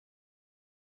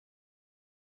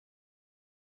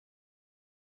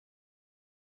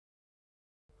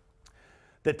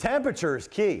The temperature is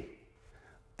key.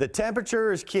 The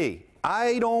temperature is key.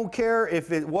 I don't care if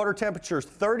water temperature is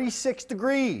 36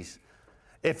 degrees.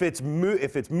 If it's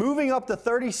moving up to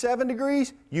 37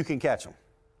 degrees, you can catch them.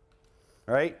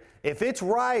 All right? If it's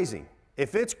rising,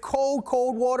 if it's cold,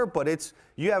 cold water, but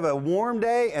you have a warm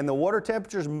day and the water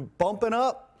temperature is bumping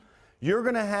up, you're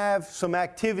going to have some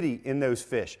activity in those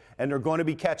fish, and they're going to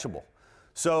be catchable.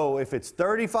 So if it's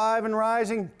 35 and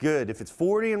rising, good. If it's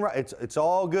 40 and rising, it's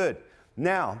all good.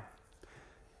 Now,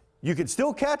 you can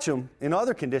still catch them in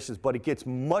other conditions, but it gets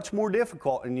much more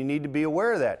difficult, and you need to be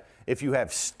aware of that. If you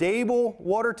have stable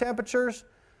water temperatures,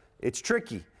 it's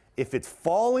tricky. If it's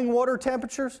falling water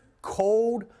temperatures,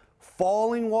 cold,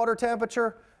 falling water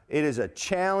temperature, it is a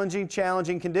challenging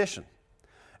condition.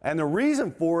 And the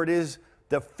reason for it is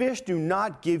the fish do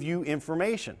not give you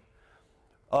information.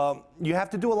 You have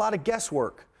to do a lot of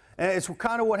guesswork. And it's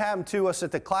kind of what happened to us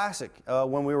at the Classic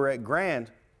when we were at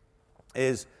Grand,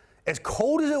 is as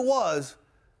cold as it was,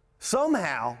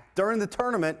 somehow during the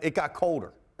tournament it got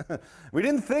colder. We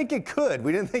didn't think it could.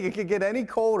 We didn't think it could get any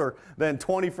colder than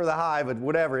 20 for the high, but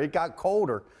whatever, it got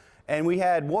colder. And we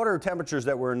had water temperatures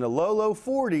that were in the low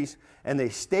 40s, and they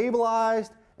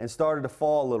stabilized and started to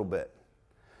fall a little bit.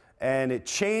 And it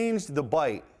changed the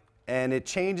bite, and it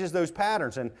changes those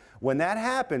patterns. And when that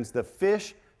happens, the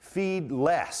fish feed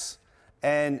less,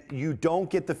 and you don't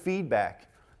get the feedback.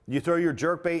 You throw your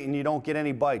jerkbait and you don't get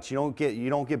any bites. You don't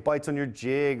get bites on your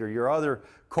jig or your other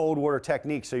cold water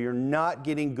techniques, so you're not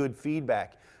getting good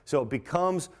feedback. So it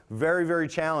becomes very, very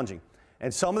challenging.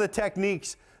 And some of the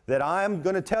techniques that I'm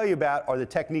going to tell you about are the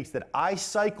techniques that I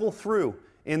cycle through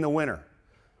in the winter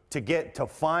to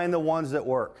find the ones that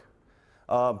work.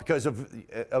 Because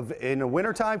in a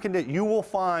wintertime condition, you will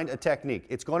find a technique.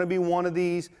 It's going to be one of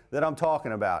these that I'm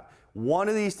talking about. One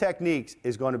of these techniques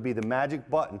is going to be the magic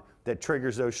button that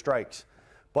triggers those strikes.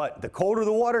 But the colder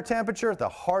the water temperature, the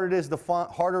harder it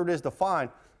is to find,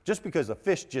 just because the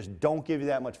fish just don't give you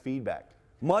that much feedback.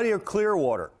 Muddy or clear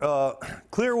water.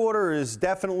 Clear water is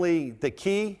definitely the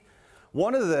key.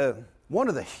 One of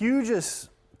the hugest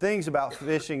things about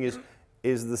fishing is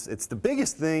it's the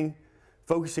biggest thing,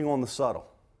 focusing on the subtle,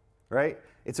 right?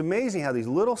 It's amazing how these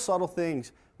little subtle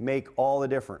things make all the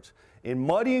difference. In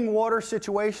muddying water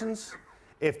situations,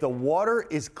 if the water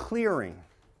is clearing,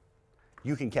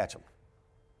 you can catch them.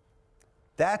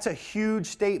 That's a huge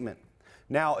statement.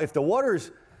 Now, if the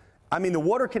water's, the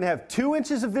water can have 2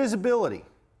 inches of visibility,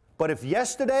 but if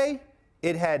yesterday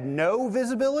it had no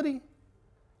visibility,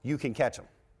 you can catch them,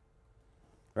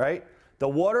 right? The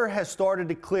water has started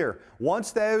to clear.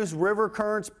 Once those river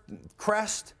currents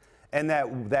crest and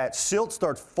that silt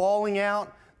starts falling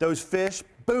out, those fish,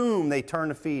 boom, they turn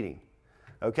to feeding.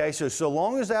 Okay, so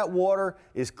long as that water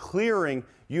is clearing,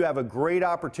 you have a great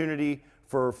opportunity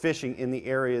for fishing in the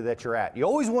area that you're at. You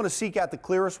always want to seek out the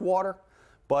clearest water,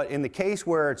 but in the case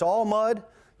where it's all mud,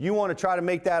 you want to try to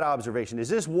make that observation. Is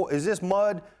this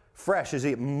mud fresh? Is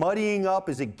it muddying up?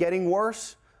 Is it getting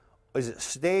worse? Is it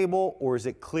stable, or is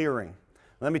it clearing?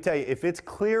 Let me tell you, if it's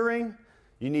clearing,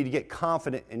 you need to get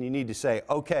confident and you need to say,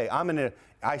 okay,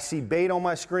 I see bait on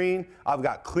my screen, I've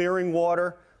got clearing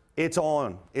water, it's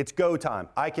on, it's go time.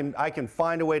 I can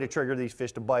find a way to trigger these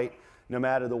fish to bite no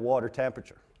matter the water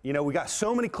temperature. You know, we got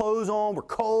so many clothes on, we're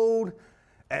cold,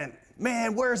 and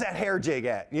man, where's that hair jig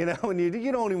at? You know, and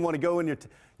you don't even want to go in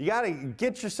you got to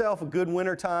get yourself a good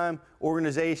wintertime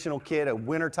organizational kit, a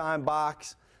wintertime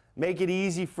box. Make it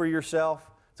easy for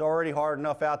yourself. It's already hard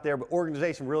enough out there, but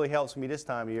organization really helps me this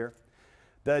time of year.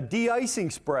 The de-icing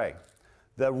spray,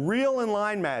 the Reel and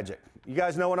Line Magic. You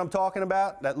guys know what I'm talking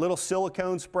about? That little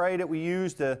silicone spray that we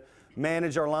use to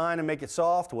manage our line and make it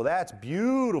soft. Well, that's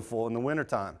beautiful in the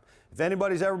wintertime. If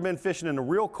anybody's ever been fishing in the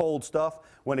real cold stuff,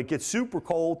 when it gets super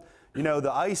cold, you know,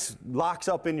 the ice locks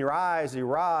up in your eyes, your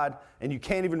rod, and you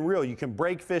can't even reel. You can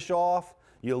break fish off.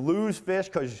 You lose fish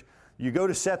because you go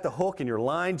to set the hook and your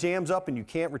line jams up and you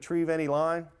can't retrieve any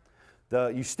line.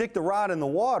 You stick the rod in the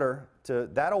water,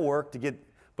 that'll work to get,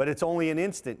 but it's only an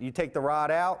instant. You take the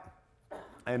rod out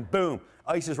and boom,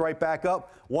 ice is right back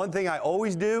up. One thing I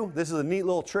always do, this is a neat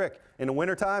little trick in the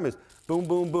wintertime, is boom,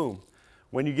 boom, boom.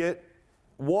 When you get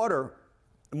water,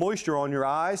 moisture on your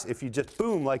eyes, if you just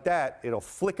boom like that, it'll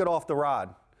flick it off the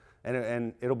rod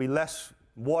and it'll be less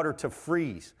water to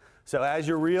freeze. So as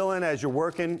you're reeling, as you're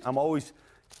working, I'm always,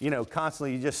 you know,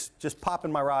 constantly just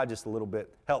popping my rod just a little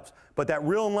bit helps. But that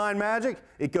Reel and Line Magic,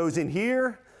 it goes in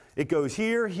here, it goes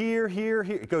here, here, here,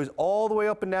 here. It goes all the way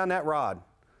up and down that rod,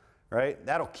 right?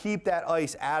 That'll keep that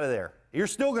ice out of there. You're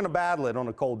still going to battle it on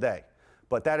a cold day,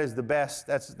 but that is the best.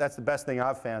 That's the best thing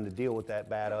I've found to deal with that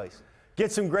bad ice.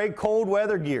 Get some great cold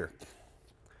weather gear.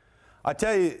 I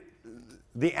tell you,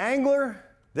 The angler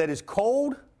that is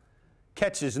cold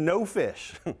catches no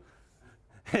fish.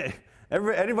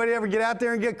 Anybody ever get out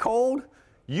there and get cold?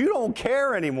 You don't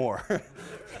care anymore.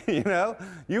 You know,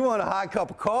 you want a hot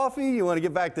cup of coffee, you want to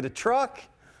get back to the truck.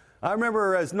 I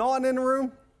remember as Naughton in the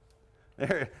room,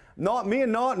 me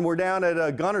and Naughton were down at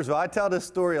Gunnersville. I tell this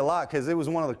story a lot because it was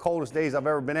one of the coldest days I've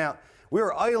ever been out. We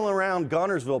were idling around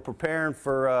Gunnersville preparing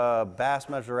for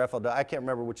Bassmaster or FLW. I can't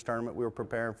remember which tournament we were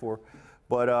preparing for,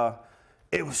 but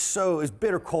it was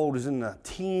bitter cold. It was in the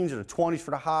teens or the 20s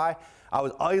for the high. I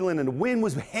was idling and the wind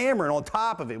was hammering on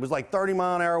top of it. It was like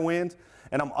 30-mile-an-hour winds.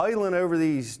 And I'm idling over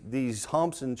these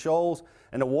humps and shoals,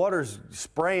 and the water's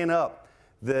spraying up.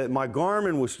 My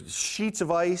Garmin was sheets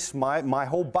of ice. My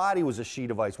whole body was a sheet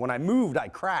of ice. When I moved, I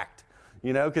cracked,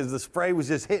 you know, because the spray was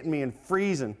just hitting me and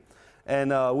freezing.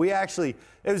 And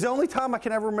it was the only time I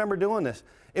can ever remember doing this.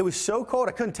 It was so cold,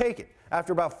 I couldn't take it.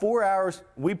 After about 4 hours,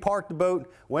 we parked the boat,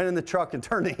 went in the truck, and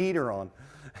turned the heater on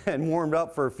and warmed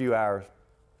up for a few hours.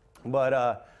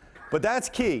 But that's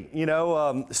key, you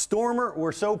know. Stormer,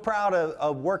 we're so proud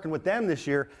of working with them this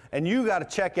year, and you got to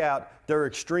check out their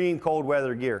extreme cold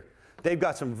weather gear. They've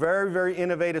got some very, very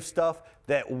innovative stuff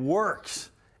that works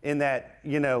in that,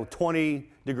 you know, 20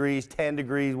 degrees, 10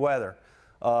 degrees weather.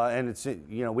 And it's,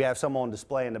 you know, we have some on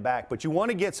display in the back. But you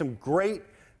want to get some great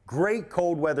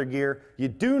cold weather gear. You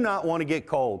do not want to get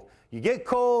cold. You get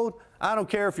cold, I don't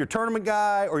care if you're a tournament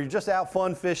guy or you're just out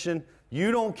fun fishing.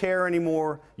 You don't care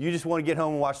anymore. You just want to get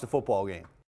home and watch the football game.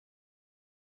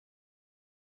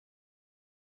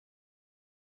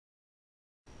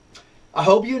 I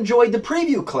hope you enjoyed the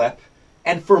preview clip.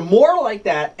 And for more like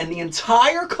that and the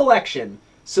entire collection,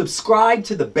 subscribe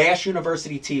to the Bass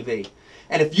University TV.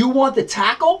 And if you want the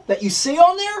tackle that you see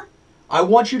on there, I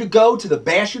want you to go to the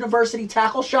Bass University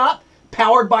Tackle Shop,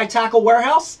 powered by Tackle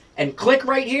Warehouse, and click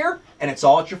right here, and it's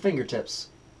all at your fingertips.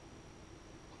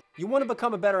 You want to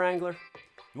become a better angler?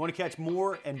 You want to catch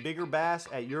more and bigger bass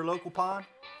at your local pond?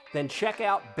 Then check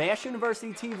out Bass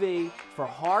University TV for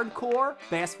hardcore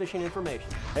bass fishing information.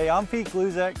 Hey, I'm Pete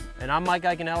Gluszek. And I'm Mike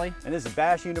Iaconelli. And this is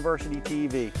Bass University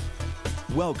TV.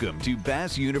 Welcome to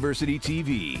Bass University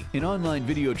TV, an online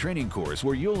video training course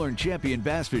where you'll learn champion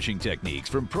bass fishing techniques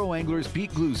from pro anglers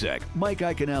Pete Gluszek, Mike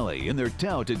Iaconelli, and their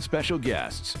talented special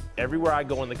guests. Everywhere I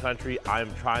go in the country,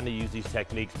 I'm trying to use these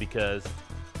techniques because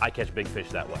I catch big fish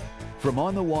that way. From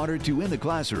on the water to in the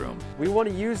classroom. We want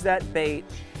to use that bait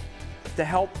to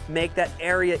help make that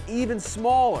area even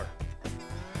smaller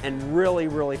and really,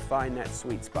 really find that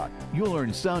sweet spot. You'll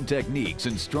learn sound techniques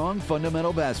and strong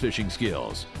fundamental bass fishing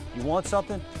skills. You want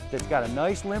something that's got a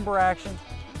nice limber action,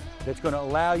 that's going to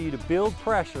allow you to build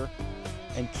pressure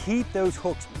and keep those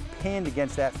hooks pinned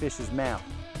against that fish's mouth.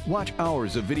 Watch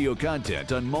hours of video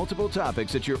content on multiple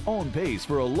topics at your own pace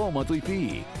for a low monthly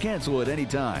fee. Cancel at any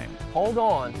time. Hold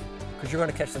on, because you're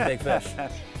going to catch some big fish.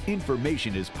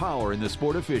 Information is power in the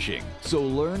sport of fishing, so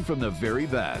learn from the very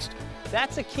best.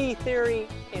 That's a key theory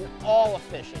in all of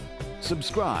fishing.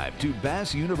 Subscribe to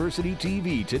Bass University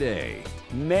TV today.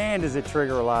 Man, does it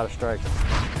trigger a lot of strikes.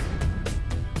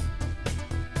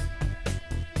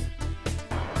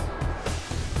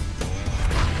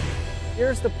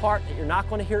 Here's the part that you're not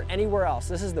going to hear anywhere else.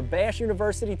 This is the Bass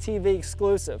University TV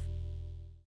exclusive.